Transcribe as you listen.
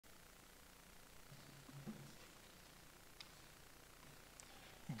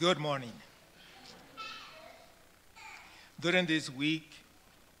Good morning. During this week,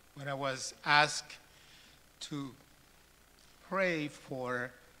 when I was asked to pray for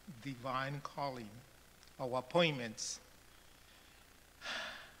divine calling or appointments,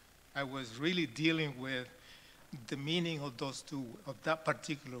 I was really dealing with the meaning of that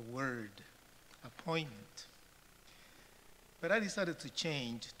particular word, appointment. But I decided to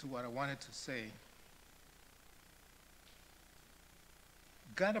change to what I wanted to say.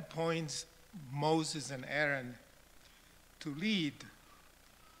 God appoints Moses and Aaron to lead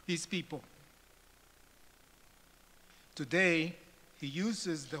his people. Today, he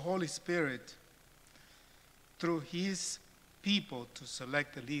uses the Holy Spirit through his people to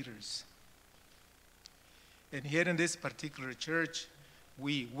select the leaders. And here in this particular church,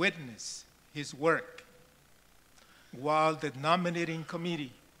 we witness his work while the nominating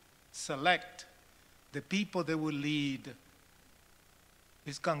committee select the people that will lead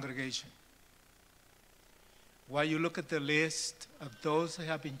his congregation. While you look at the list of those who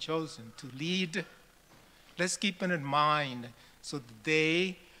have been chosen to lead, let's keep it in mind so that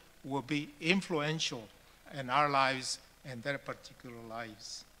they will be influential in our lives and their particular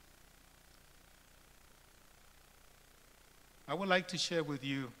lives. I would like to share with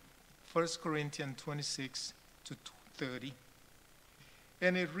you 1 Corinthians 26 to 30,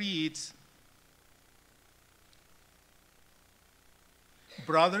 and it reads,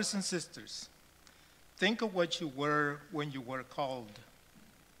 "Brothers and sisters, think of what you were when you were called.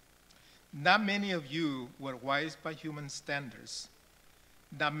 Not many of you were wise by human standards.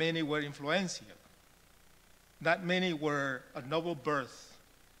 Not many were influential. Not many were of noble birth.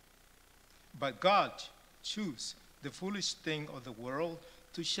 But God chose the foolish thing of the world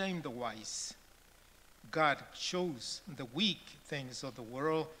to shame the wise. God chose the weak things of the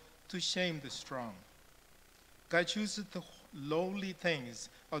world to shame the strong. God chooses the lowly things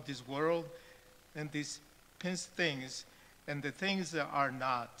of this world and these things and the things that are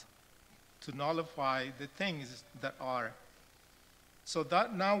not, to nullify the things that are, so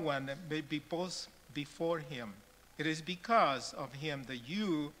that no one may be boast before him. It is because of him that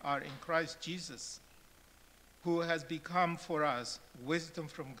you are in Christ Jesus, who has become for us wisdom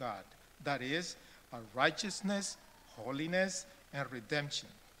from God, that is, our righteousness, holiness, and redemption.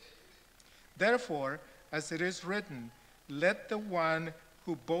 Therefore, as it is written, let the one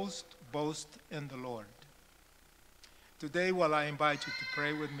who boasts boast in the Lord." Today, while I invite you to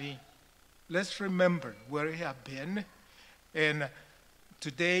pray with me, let's remember where we have been. And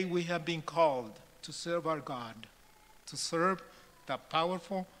today we have been called to serve our God, to serve the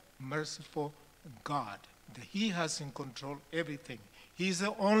powerful, merciful God, that he has in control everything. He's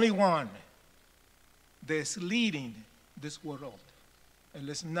the only one that's leading this world. And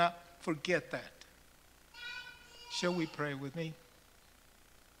let's not forget that. Shall we pray with me?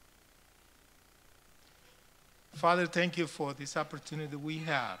 Father, thank you for this opportunity we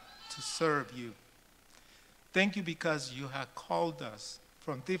have to serve you. Thank you because you have called us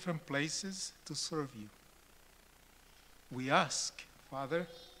from different places to serve you. We ask, Father,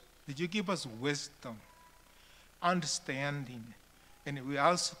 that you give us wisdom, understanding, and we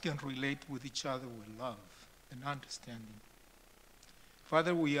also can relate with each other with love and understanding.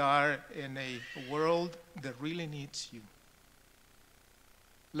 Father, we are in a world that really needs you.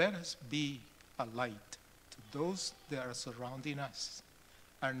 Let us be a light to those that are surrounding us,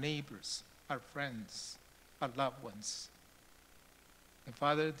 our neighbors, our friends, our loved ones. And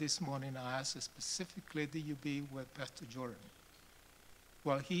Father, this morning I ask specifically that you be with Pastor Jordan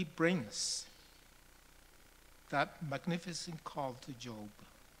while he brings that magnificent call to Job,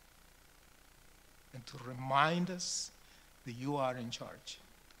 and to remind us that you are in charge,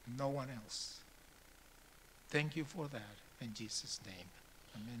 no one else. Thank you for that, in Jesus' name.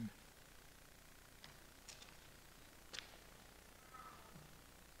 Amen.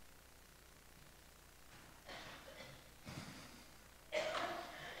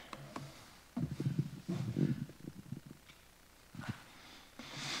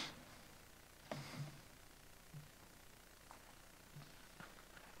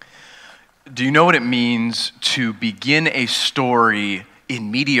 Do you know what it means to begin a story in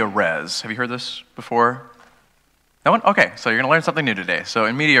media res? Have you heard this before? No one? Okay, so you're going to learn something new today. So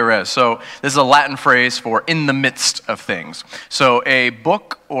in media res. So this is a Latin phrase for in the midst of things. So a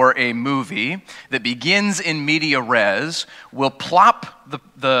book or a movie that begins in media res will plop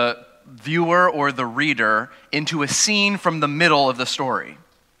the viewer or the reader into a scene from the middle of the story.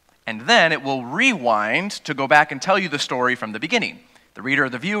 And then it will rewind to go back and tell you the story from the beginning. The reader or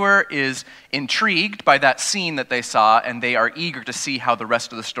the viewer is intrigued by that scene that they saw, and they are eager to see how the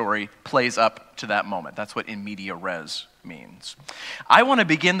rest of the story plays up to that moment. That's what in media res means. I want to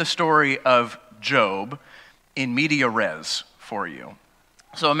begin the story of Job in media res for you.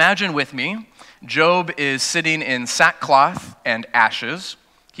 So imagine with me, Job is sitting in sackcloth and ashes.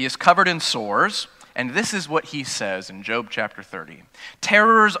 He is covered in sores, and this is what he says in Job chapter 30.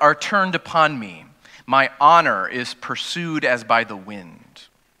 "Terrors are turned upon me. My honor is pursued as by the wind.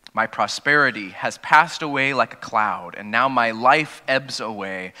 My prosperity has passed away like a cloud, and now my life ebbs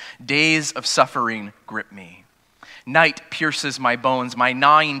away. Days of suffering grip me. Night pierces my bones. My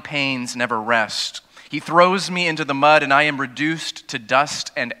gnawing pains never rest. He throws me into the mud, and I am reduced to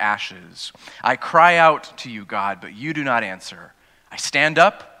dust and ashes. I cry out to you, God, but you do not answer. I stand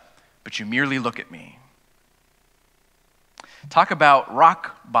up, but you merely look at me." Talk about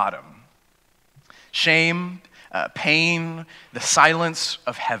rock bottom. Shame, pain, the silence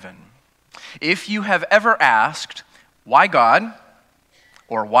of heaven. If you have ever asked, why God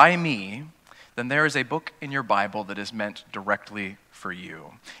or why me, then there is a book in your Bible that is meant directly for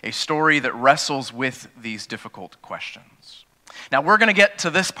you. A story that wrestles with these difficult questions. Now, we're going to get to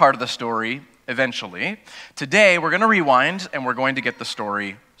this part of the story eventually. Today, we're going to rewind and we're going to get the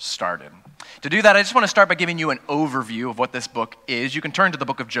story started. To do that, I just want to start by giving you an overview of what this book is. You can turn to the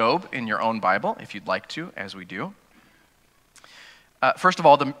book of Job in your own Bible if you'd like to, as we do. First of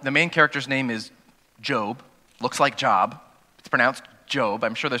all, the main character's name is Job. Looks like Job. It's pronounced Job.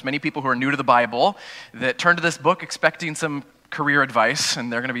 I'm sure there's many people who are new to the Bible that turn to this book expecting some career advice,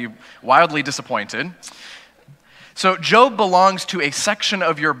 and they're going to be wildly disappointed. So Job belongs to a section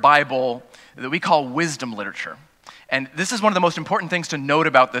of your Bible that we call wisdom literature. And this is one of the most important things to note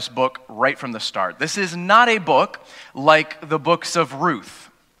about this book right from the start. This is not a book like the books of Ruth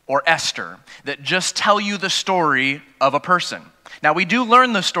or Esther that just tell you the story of a person. Now, we do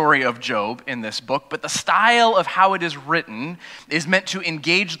learn the story of Job in this book, but the style of how it is written is meant to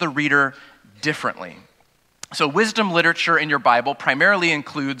engage the reader differently. So wisdom literature in your Bible primarily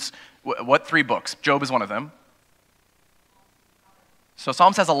includes what three books? Job is one of them. So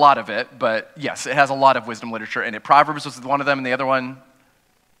Psalms has a lot of it, but yes, it has a lot of wisdom literature in it. Proverbs was one of them, and the other one,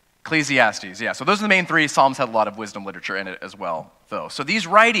 Ecclesiastes. Yeah, so those are the main three. Psalms had a lot of wisdom literature in it as well, though. So these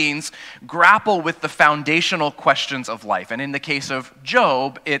writings grapple with the foundational questions of life. And in the case of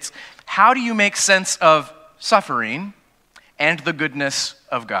Job, it's how do you make sense of suffering and the goodness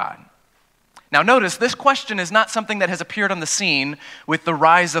of God? Now notice, this question is not something that has appeared on the scene with the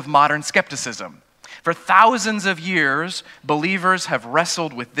rise of modern skepticism. For thousands of years, believers have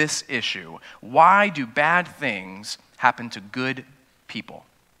wrestled with this issue. Why do bad things happen to good people?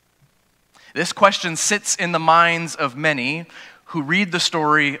 This question sits in the minds of many who read the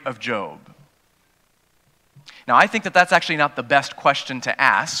story of Job. Now, I think that that's actually not the best question to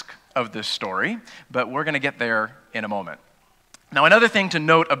ask of this story, but we're going to get there in a moment. Now, another thing to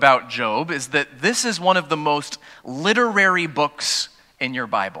note about Job is that this is one of the most literary books in your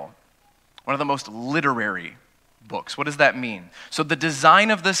Bible. One of the most literary books. What does that mean? So the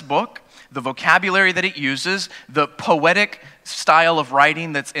design of this book, the vocabulary that it uses, the poetic style of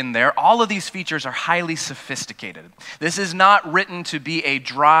writing that's in there, all of these features are highly sophisticated. This is not written to be a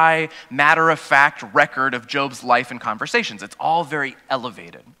dry, matter-of-fact record of Job's life and conversations. It's all very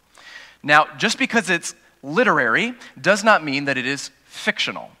elevated. Now, just because it's literary does not mean that it is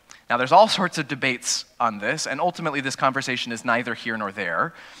fictional. Now, there's all sorts of debates on this, and ultimately this conversation is neither here nor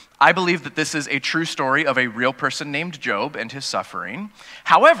there. I believe that this is a true story of a real person named Job and his suffering.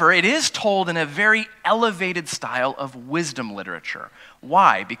 However, it is told in a very elevated style of wisdom literature.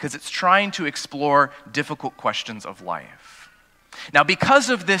 Why? Because it's trying to explore difficult questions of life. Now, because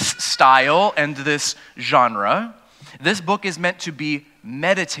of this style and this genre, this book is meant to be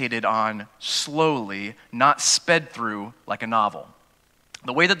meditated on slowly, not sped through like a novel.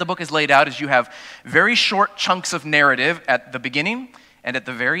 The way that the book is laid out is you have very short chunks of narrative at the beginning and at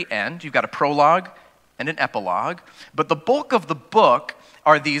the very end. You've got a prologue and an epilogue. But the bulk of the book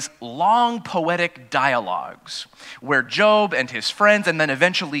are these long poetic dialogues where Job and his friends, and then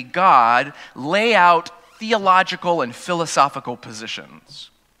eventually God, lay out theological and philosophical positions.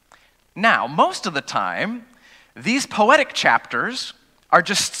 Now, most of the time, these poetic chapters are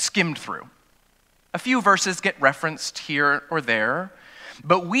just skimmed through. A few verses get referenced here or there,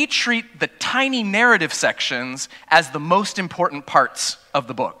 but we treat the tiny narrative sections as the most important parts of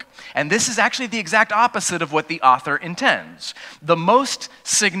the book. And this is actually the exact opposite of what the author intends. The most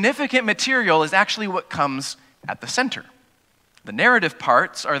significant material is actually what comes at the center. The narrative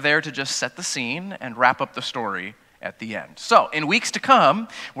parts are there to just set the scene and wrap up the story at the end. So, in weeks to come,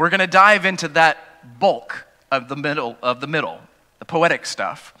 we're going to dive into that bulk of the middle. the poetic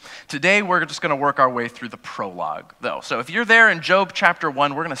stuff. Today, we're just going to work our way through the prologue, though. So if you're there in Job chapter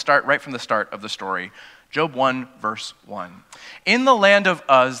 1, we're going to start right from the start of the story. Job 1, verse 1. In the land of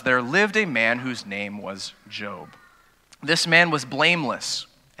Uz, there lived a man whose name was Job. This man was blameless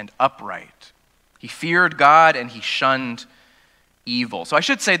and upright. He feared God and he shunned evil. So I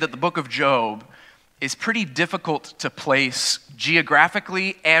should say that the book of Job is pretty difficult to place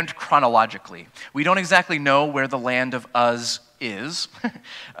geographically and chronologically. We don't exactly know where the land of Uz is,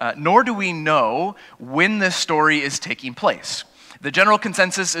 nor do we know when this story is taking place. The general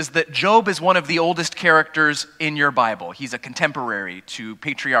consensus is that Job is one of the oldest characters in your Bible. He's a contemporary to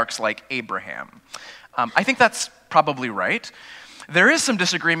patriarchs like Abraham. I think that's probably right. There is some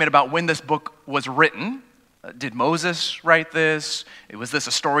disagreement about when this book was written. Did Moses write this? Was this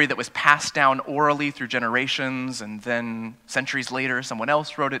a story that was passed down orally through generations, and then centuries later someone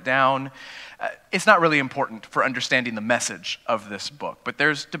else wrote it down? It's not really important for understanding the message of this book, but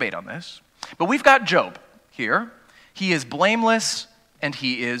there's debate on this. But we've got Job here. He is blameless and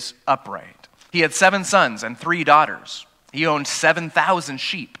he is upright. He had 7 sons and 3 daughters. He owned 7,000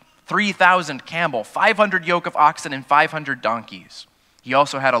 sheep, 3,000 camel, 500 yoke of oxen, and 500 donkeys. He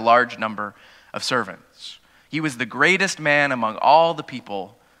also had a large number of servants. He was the greatest man among all the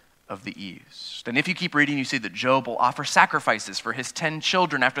people of the East. And if you keep reading, you see that Job will offer sacrifices for his 10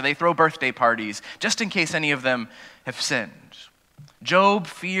 children after they throw birthday parties, just in case any of them have sinned. Job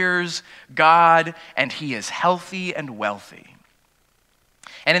fears God, and he is healthy and wealthy.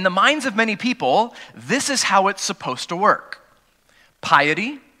 And in the minds of many people, this is how it's supposed to work.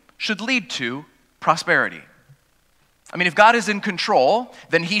 Piety should lead to prosperity. I mean, if God is in control,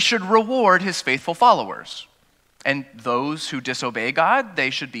 then he should reward his faithful followers. And those who disobey God, they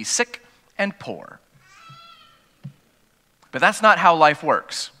should be sick and poor. But that's not how life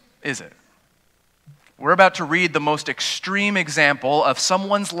works, is it? We're about to read the most extreme example of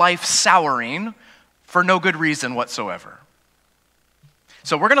someone's life souring for no good reason whatsoever.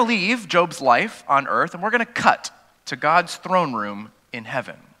 So we're going to leave Job's life on earth, and we're going to cut to God's throne room in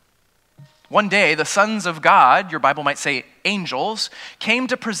heaven. One day, the sons of God, your Bible might say angels, came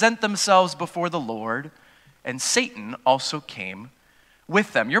to present themselves before the Lord, and Satan also came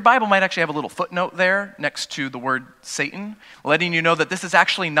with them. Your Bible might actually have a little footnote there next to the word Satan, letting you know that this is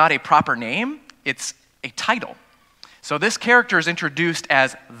actually not a proper name, it's a title. So this character is introduced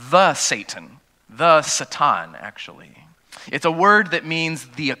as the Satan, the Satan, actually. It's a word that means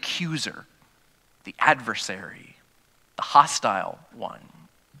the accuser, the adversary, the hostile one.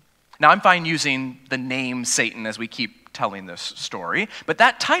 Now, I'm fine using the name Satan as we keep telling this story, but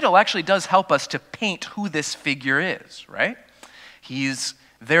that title actually does help us to paint who this figure is, right? He's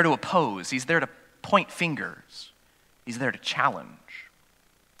there to oppose. He's there to point fingers. He's there to challenge.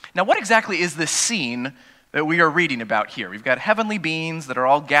 Now, what exactly is this scene that we are reading about here? We've got heavenly beings that are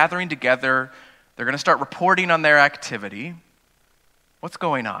all gathering together. They're going to start reporting on their activity. What's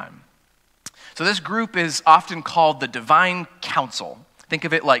going on? So this group is often called the Divine Council. Think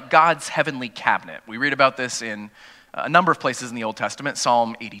of it like God's heavenly cabinet. We read about this in a number of places in the Old Testament,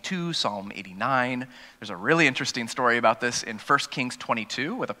 Psalm 82, Psalm 89. There's a really interesting story about this in 1 Kings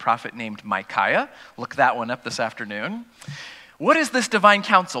 22 with a prophet named Micaiah. Look that one up this afternoon. What is this divine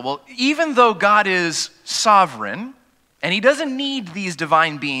council? Well, even though God is sovereign, and he doesn't need these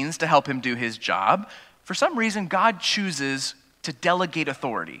divine beings to help him do his job, for some reason, God chooses to delegate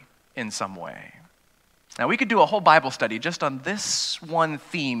authority in some way. Now, we could do a whole Bible study just on this one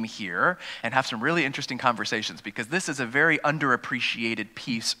theme here and have some really interesting conversations because this is a very underappreciated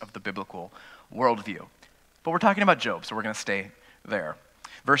piece of the biblical worldview. But we're talking about Job, so we're going to stay there.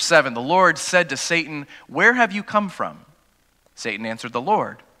 Verse 7, the Lord said to Satan, "Where have you come from?" Satan answered the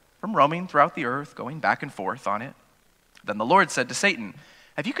Lord, "From roaming throughout the earth, going back and forth on it." Then the Lord said to Satan,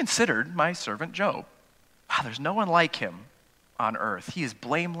 "Have you considered my servant Job? Wow, there's no one like him on earth. He is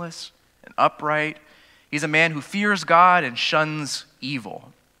blameless and upright. He's a man who fears God and shuns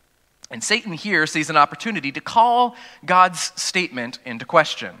evil." And Satan here sees an opportunity to call God's statement into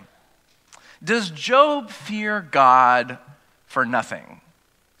question. Does Job fear God for nothing?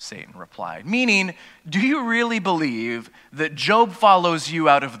 Satan replied. Meaning, do you really believe that Job follows you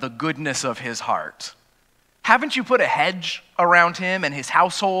out of the goodness of his heart? Haven't you put a hedge around him and his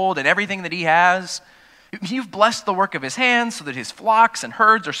household and everything that he has? You've blessed the work of his hands so that his flocks and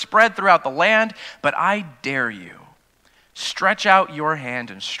herds are spread throughout the land, but I dare you. Stretch out your hand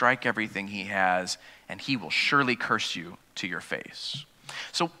and strike everything he has, and he will surely curse you to your face.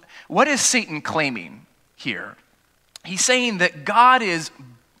 So what is Satan claiming here? He's saying that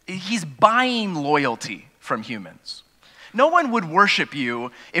he's buying loyalty from humans. No one would worship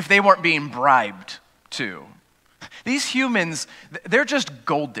you if they weren't being bribed to. These humans, they're just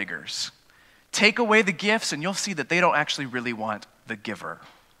gold diggers. Take away the gifts and you'll see that they don't actually really want the giver.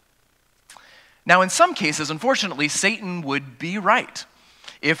 Now, in some cases, unfortunately, Satan would be right.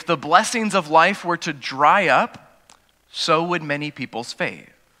 If the blessings of life were to dry up, so would many people's faith.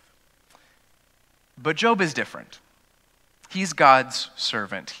 But Job is different. He's God's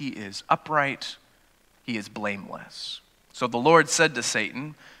servant. He is upright. He is blameless. So the Lord said to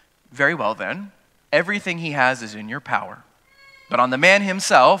Satan, "Very well then, everything he has is in your power. But on the man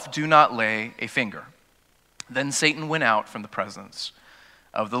himself, do not lay a finger." Then Satan went out from the presence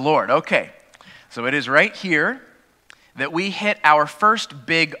of the Lord. Okay, so it is right here that we hit our first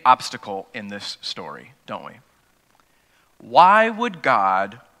big obstacle in this story, don't we? Why would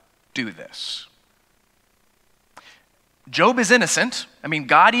God do this? Job is innocent. I mean,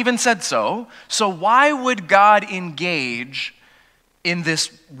 God even said so. So why would God engage in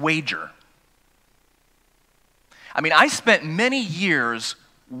this wager? I mean, I spent many years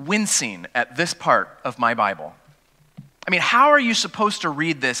wincing at this part of my Bible. I mean, how are you supposed to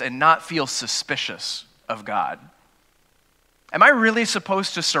read this and not feel suspicious of God? Am I really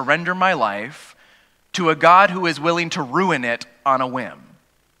supposed to surrender my life to a God who is willing to ruin it on a whim?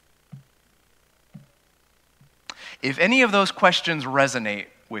 If any of those questions resonate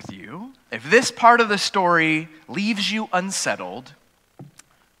with you, if this part of the story leaves you unsettled,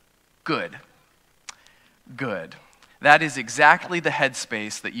 good. Good. That is exactly the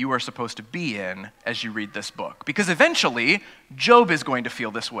headspace that you are supposed to be in as you read this book. Because eventually, Job is going to feel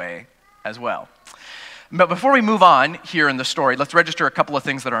this way as well. But before we move on here in the story, let's register a couple of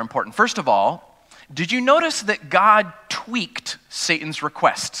things that are important. First of all, did you notice that God tweaked Satan's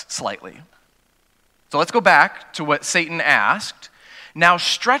request slightly? So let's go back to what Satan asked. Now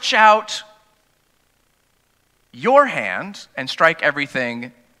stretch out your hand and strike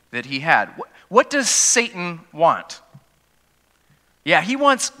everything that he had. What does Satan want? Yeah, he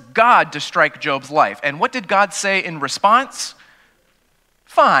wants God to strike Job's life. And what did God say in response?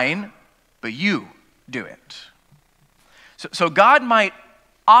 Fine, but you do it. So God might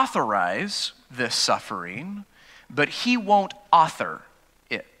authorize this suffering, but he won't author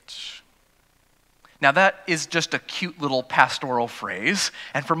it. Now that is just a cute little pastoral phrase,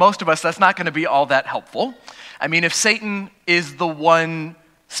 and for most of us that's not going to be all that helpful. I mean, if Satan is the one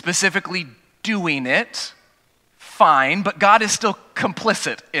specifically doing it, fine, but God is still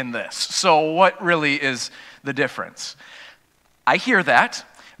complicit in this. So what really is the difference? I hear that,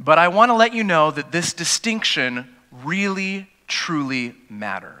 but I want to let you know that this distinction really, truly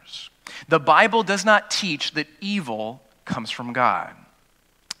matters. The Bible does not teach that evil comes from God.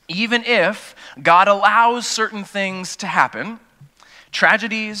 Even if God allows certain things to happen,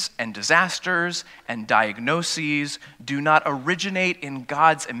 tragedies and disasters and diagnoses do not originate in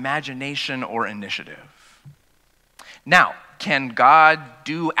God's imagination or initiative. Now, can God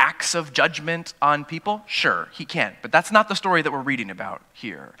do acts of judgment on people? Sure, he can. But that's not the story that we're reading about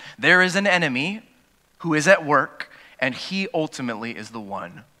here. There is an enemy who is at work, and he ultimately is the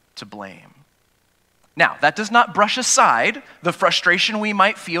one to blame. Now, that does not brush aside the frustration we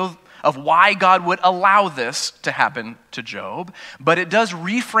might feel of why God would allow this to happen to Job, but it does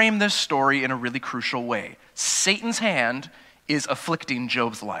reframe this story in a really crucial way. Satan's hand is afflicting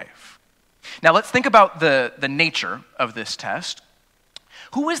Job's life. Now, let's think about the nature of this test.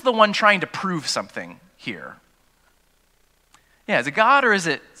 Who is the one trying to prove something here? Yeah, is it God or is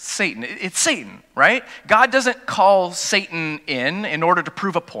it Satan? It's Satan, right? God doesn't call Satan in order to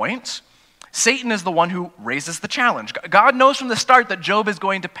prove a point. Satan is the one who raises the challenge. God knows from the start that Job is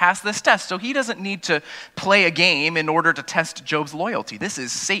going to pass this test, so he doesn't need to play a game in order to test Job's loyalty. This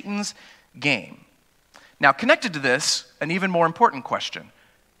is Satan's game. Now, connected to this, an even more important question.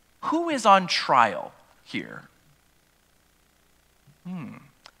 Who is on trial here?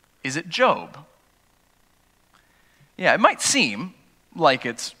 Is it Job? Yeah, it might seem like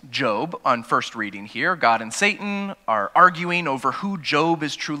it's Job on first reading here. God and Satan are arguing over who Job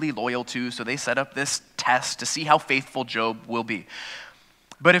is truly loyal to, so they set up this test to see how faithful Job will be.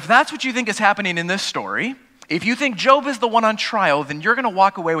 But if that's what you think is happening in this story, if you think Job is the one on trial, then you're going to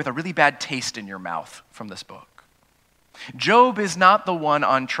walk away with a really bad taste in your mouth from this book. Job is not the one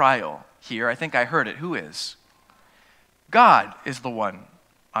on trial here. I think I heard it. Who is? God is the one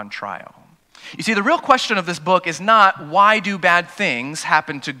on trial. You see, the real question of this book is not why do bad things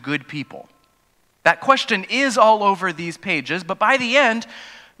happen to good people. That question is all over these pages, but by the end,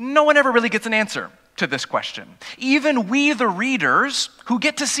 no one ever really gets an answer to this question. Even we, the readers, who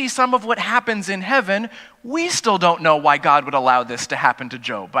get to see some of what happens in heaven, we still don't know why God would allow this to happen to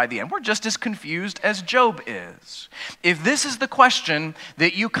Job by the end. We're just as confused as Job is. If this is the question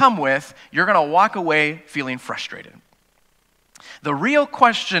that you come with, you're going to walk away feeling frustrated. The real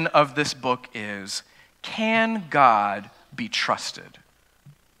question of this book is, can God be trusted?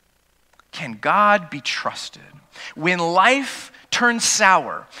 Can God be trusted? When life turns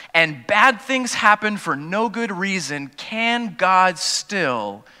sour and bad things happen for no good reason, can God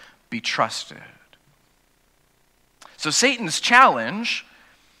still be trusted? So Satan's challenge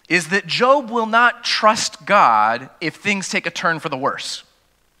is that Job will not trust God if things take a turn for the worse.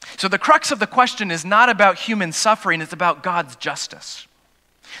 So the crux of the question is not about human suffering, it's about God's justice.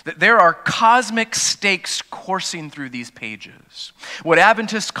 That there are cosmic stakes coursing through these pages. What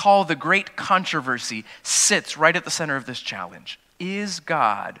Adventists call the great controversy sits right at the center of this challenge. Is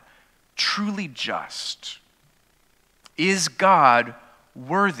God truly just? Is God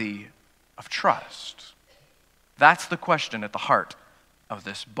worthy of trust? That's the question at the heart of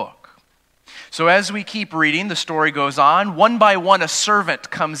this book. So as we keep reading, the story goes on. One by one, a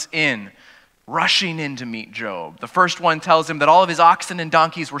servant comes in, rushing in to meet Job. The first one tells him that all of his oxen and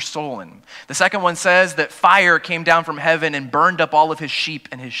donkeys were stolen. The second one says that fire came down from heaven and burned up all of his sheep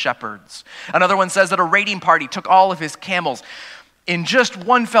and his shepherds. Another one says that a raiding party took all of his camels. In just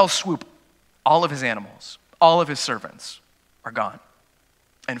one fell swoop, all of his animals, all of his servants are gone.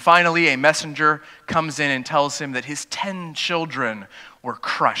 And finally, a messenger comes in and tells him that his 10 children were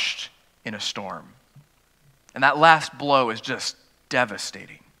crushed in a storm. And that last blow is just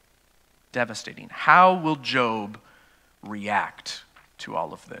devastating. Devastating. How will Job react to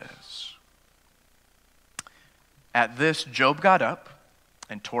all of this? At this, Job got up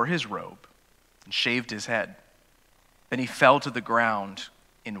and tore his robe and shaved his head. Then he fell to the ground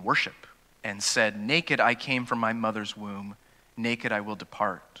in worship and said, "Naked I came from my mother's womb, naked I will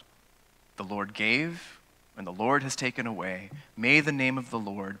depart. The Lord gave, and the Lord has taken away. May the name of the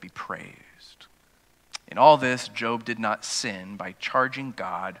Lord be praised." In all this, Job did not sin by charging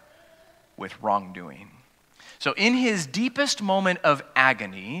God with wrongdoing. So in his deepest moment of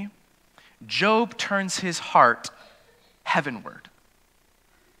agony, Job turns his heart heavenward.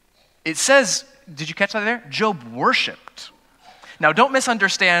 It says, did you catch that there? Job worshiped. Now, don't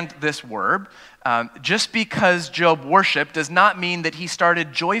misunderstand this word. Just because Job worshiped does not mean that he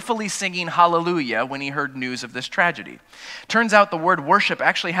started joyfully singing hallelujah when he heard news of this tragedy. Turns out the word worship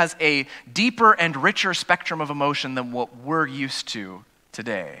actually has a deeper and richer spectrum of emotion than what we're used to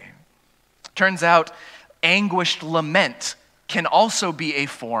today. Turns out anguished lament can also be a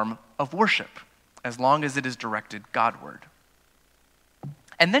form of worship, as long as it is directed Godward.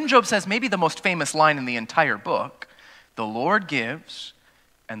 And then Job says maybe the most famous line in the entire book, "The Lord gives,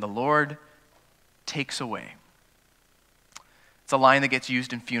 and the Lord takes away." It's a line that gets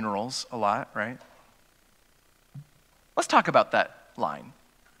used in funerals a lot, right? Let's talk about that line.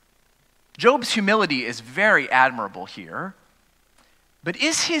 Job's humility is very admirable here, but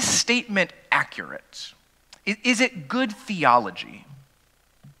is his statement accurate? Is it good theology?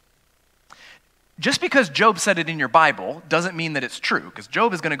 Just because Job said it in your Bible doesn't mean that it's true, because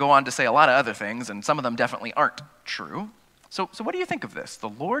Job is going to go on to say a lot of other things, and some of them definitely aren't true. So what do you think of this? The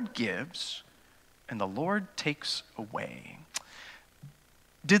Lord gives, and the Lord takes away.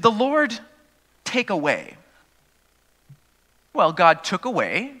 Did the Lord take away? Well, God took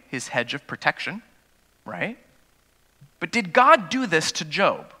away his hedge of protection, right? But did God do this to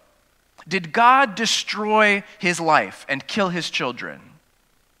Job? Did God destroy his life and kill his children?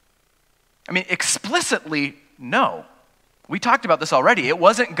 I mean, explicitly, no. We talked about this already. It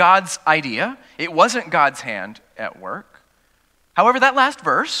wasn't God's idea. It wasn't God's hand at work. However, that last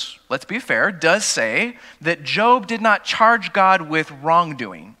verse, let's be fair, does say that Job did not charge God with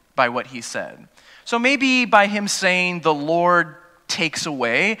wrongdoing by what he said. So maybe by him saying the Lord takes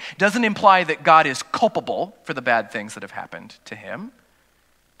away doesn't imply that God is culpable for the bad things that have happened to him.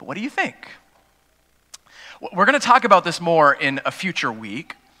 But what do you think? We're going to talk about this more in a future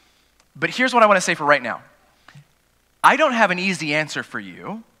week. But here's what I want to say for right now. I don't have an easy answer for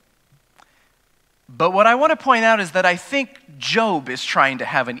you, but what I want to point out is that I think Job is trying to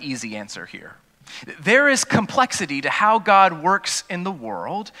have an easy answer here. There is complexity to how God works in the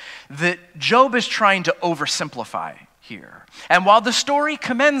world that Job is trying to oversimplify here. And while the story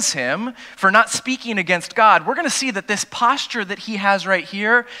commends him for not speaking against God, we're going to see that this posture that he has right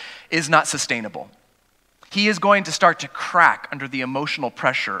here is not sustainable. He is going to start to crack under the emotional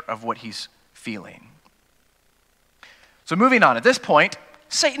pressure of what he's feeling. So moving on, at this point,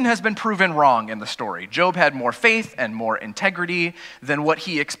 Satan has been proven wrong in the story. Job had more faith and more integrity than what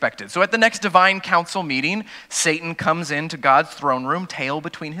he expected. So at the next divine council meeting, Satan comes into God's throne room, tail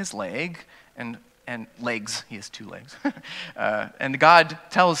between his leg, and and legs. He has 2 legs. And God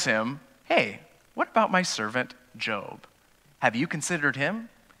tells him, hey, what about my servant Job? Have you considered him?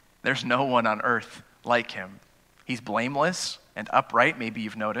 There's no one on earth like him. He's blameless and upright, maybe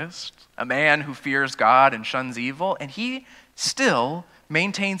you've noticed. A man who fears God and shuns evil, and he still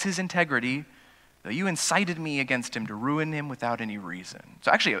maintains his integrity, though you incited me against him to ruin him without any reason.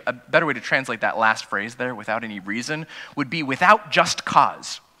 So actually, a better way to translate that last phrase there, without any reason, would be without just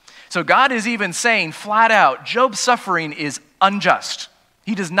cause. So God is even saying flat out, Job's suffering is unjust.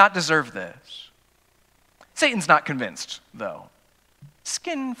 He does not deserve this. Satan's not convinced, though.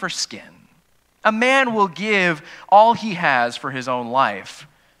 Skin for skin. A man will give all he has for his own life,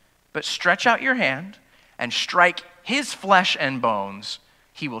 but stretch out your hand and strike his flesh and bones,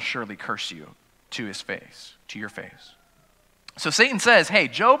 he will surely curse you to his face, to your face. So Satan says, hey,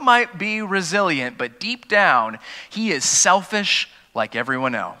 Job might be resilient, but deep down, he is selfish like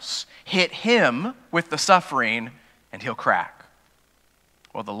everyone else. Hit him with the suffering, and he'll crack.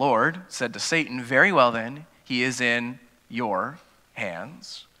 Well, the Lord said to Satan, very well then, he is in your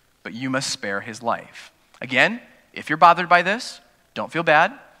hands, but you must spare his life. Again, if you're bothered by this, don't feel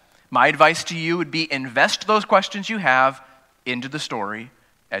bad. My advice to you would be invest those questions you have into the story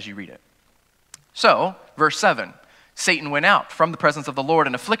as you read it. So, verse 7, Satan went out from the presence of the Lord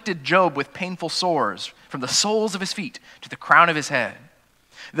and afflicted Job with painful sores from the soles of his feet to the crown of his head.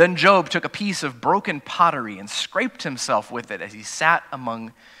 Then Job took a piece of broken pottery and scraped himself with it as he sat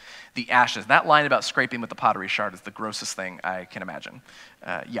among the ashes. That line about scraping with the pottery shard is the grossest thing I can imagine.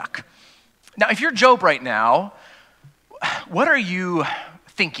 Yuck. Now, if you're Job right now, what are you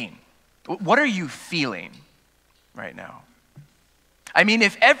thinking? What are you feeling right now? I mean,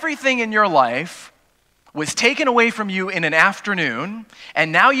 if everything in your life was taken away from you in an afternoon,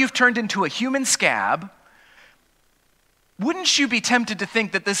 and now you've turned into a human scab, wouldn't you be tempted to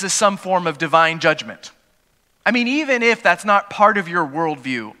think that this is some form of divine judgment? I mean, even if that's not part of your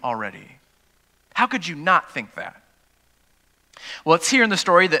worldview already. How could you not think that? Well, it's here in the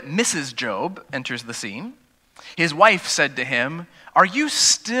story that Mrs. Job enters the scene. His wife said to him, are you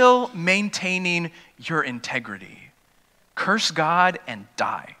still maintaining your integrity? Curse God and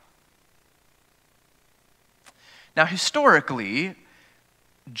die. Now, historically,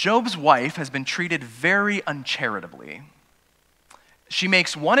 Job's wife has been treated very uncharitably. She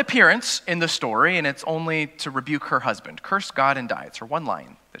makes one appearance in the story, and it's only to rebuke her husband. Curse God and die. It's her one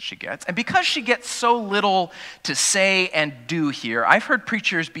line that she gets. And because she gets so little to say and do here, I've heard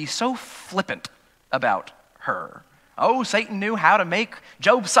preachers be so flippant about her. Oh, Satan knew how to make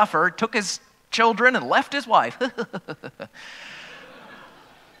Job suffer, took his children and left his wife.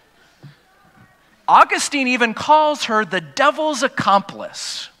 Augustine even calls her the devil's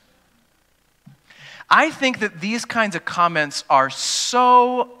accomplice. I think that these kinds of comments are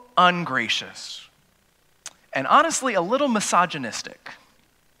so ungracious and honestly a little misogynistic.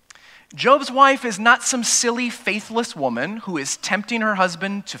 Job's wife is not some silly, faithless woman who is tempting her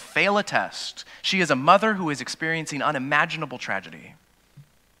husband to fail a test. She is a mother who is experiencing unimaginable tragedy.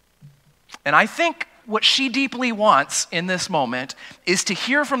 And I think what she deeply wants in this moment is to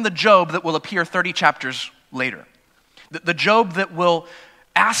hear from the Job that will appear 30 chapters later. The Job that will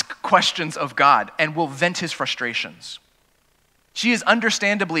ask questions of God and will vent his frustrations. She is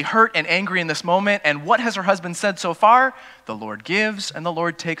understandably hurt and angry in this moment, and what has her husband said so far? The Lord gives and the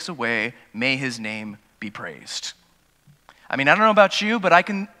Lord takes away. May his name be praised. I mean, I don't know about you, but I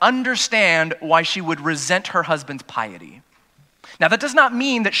can understand why she would resent her husband's piety. Now, that does not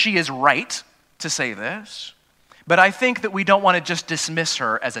mean that she is right to say this, but I think that we don't want to just dismiss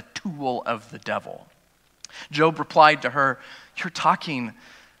her as a tool of the devil. Job replied to her, you're talking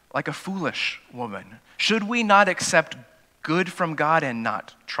like a foolish woman. Should we not accept good from God and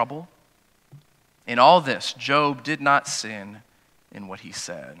not trouble? In all this, Job did not sin in what he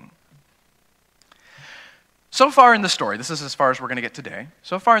said. So far in the story, this is as far as we're going to get today.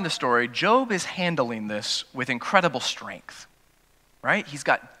 So far in the story, Job is handling this with incredible strength, right? He's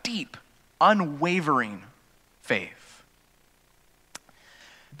got deep, unwavering faith.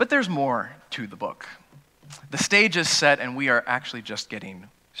 But there's more to the book. The stage is set, and we are actually just getting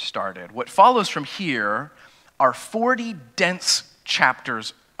started. What follows from here are 40 dense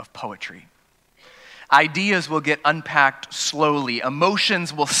chapters of poetry. Ideas will get unpacked slowly.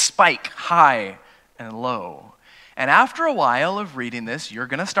 Emotions will spike high and low. And after a while of reading this, you're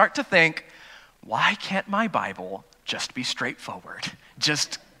going to start to think, why can't my Bible just be straightforward?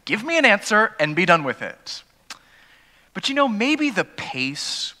 Just give me an answer and be done with it. But you know, maybe the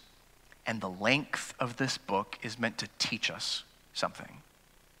pace and the length of this book is meant to teach us something.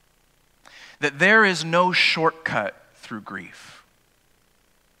 That there is no shortcut through grief.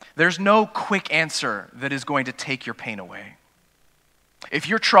 There's no quick answer that is going to take your pain away. If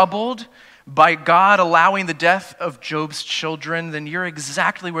you're troubled by God allowing the death of Job's children, then you're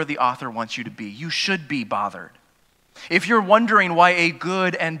exactly where the author wants you to be. You should be bothered. If you're wondering why a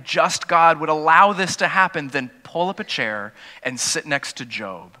good and just God would allow this to happen, then pull up a chair and sit next to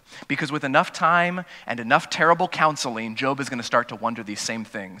Job. Because with enough time and enough terrible counseling, Job is going to start to wonder these same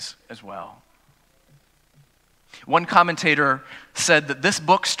things as well. One commentator said that this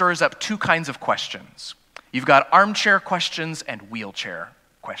book stirs up two kinds of questions. You've got armchair questions and wheelchair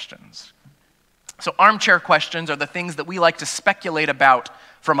questions. So armchair questions are the things that we like to speculate about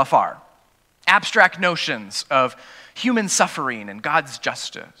from afar. Abstract notions of human suffering and God's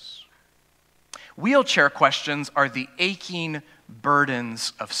justice. Wheelchair questions are the aching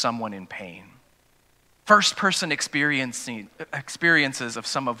burdens of someone in pain. First-person experiences of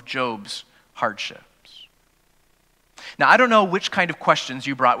some of Job's hardships. Now, I don't know which kind of questions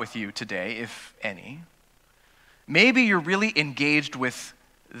you brought with you today, if any. Maybe you're really engaged with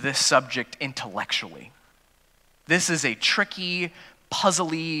this subject intellectually. This is a tricky,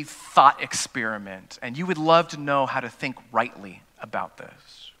 puzzly thought experiment, and you would love to know how to think rightly about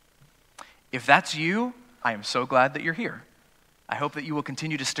this. If that's you, I am so glad that you're here. I hope that you will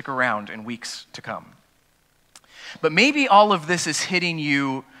continue to stick around in weeks to come. But maybe all of this is hitting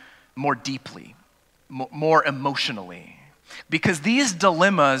you more deeply, more emotionally, because these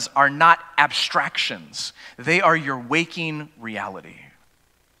dilemmas are not abstractions. They are your waking reality.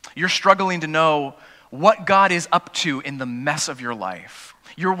 You're struggling to know what God is up to in the mess of your life.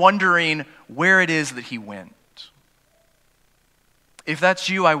 You're wondering where it is that he went. If that's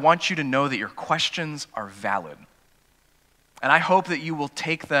you, I want you to know that your questions are valid. And I hope that you will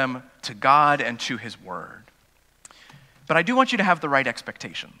take them to God and to his word. But I do want you to have the right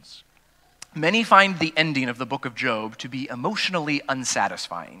expectations. Many find the ending of the book of Job to be emotionally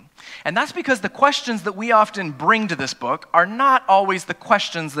unsatisfying. And that's because the questions that we often bring to this book are not always the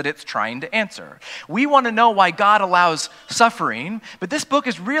questions that it's trying to answer. We want to know why God allows suffering, but this book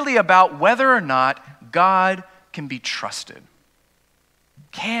is really about whether or not God can be trusted.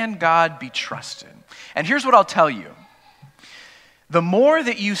 Can God be trusted? And here's what I'll tell you. The more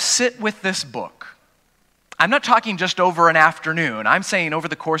that you sit with this book, I'm not talking just over an afternoon, I'm saying over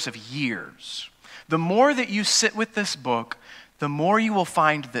the course of years. The more that you sit with this book, the more you will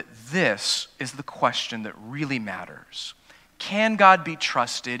find that this is the question that really matters. Can God be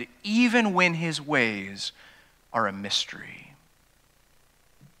trusted even when his ways are a mystery?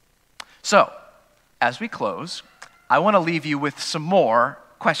 So, as we close, I want to leave you with some more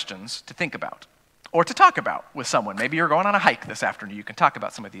questions to think about. Or to talk about with someone. Maybe you're going on a hike this afternoon. You can talk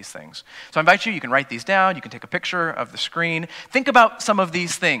about some of these things. So I invite you can write these down. You can take a picture of the screen. Think about some of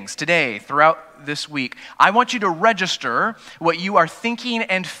these things today, throughout this week. I want you to register what you are thinking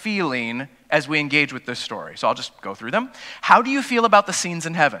and feeling as we engage with this story. So I'll just go through them. How do you feel about the scenes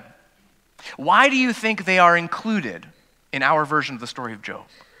in heaven? Why do you think they are included in our version of the story of Job?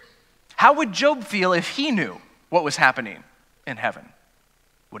 How would Job feel if he knew what was happening in heaven?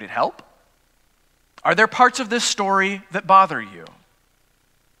 Would it help? Are there parts of this story that bother you?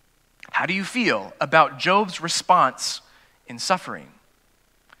 How do you feel about Job's response in suffering?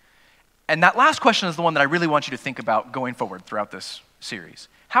 And that last question is the one that I really want you to think about going forward throughout this series.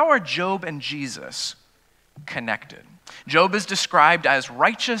 How are Job and Jesus connected? Job is described as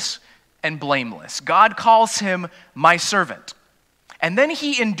righteous and blameless. God calls him my servant. And then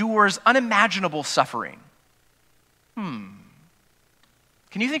he endures unimaginable suffering.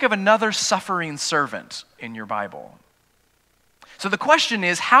 Can you think of another suffering servant in your Bible? So the question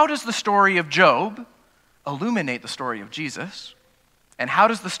is, how does the story of Job illuminate the story of Jesus? And how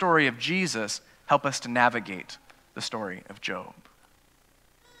does the story of Jesus help us to navigate the story of Job?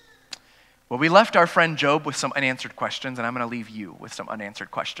 Well, we left our friend Job with some unanswered questions, and I'm going to leave you with some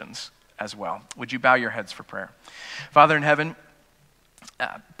unanswered questions as well. Would you bow your heads for prayer? Father in heaven,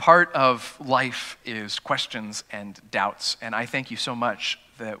 part of life is questions and doubts, and I thank you so much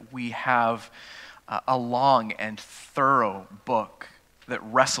that we have a long and thorough book that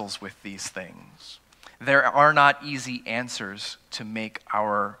wrestles with these things. There are not easy answers to make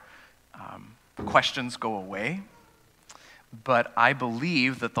our questions go away, but I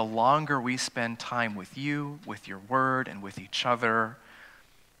believe that the longer we spend time with you, with your word, and with each other,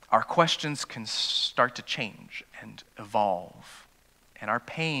 our questions can start to change and evolve. And our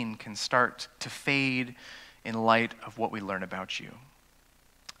pain can start to fade in light of what we learn about you.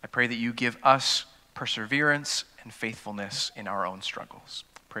 I pray that you give us perseverance and faithfulness in our own struggles.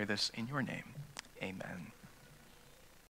 I pray this in your name. Amen.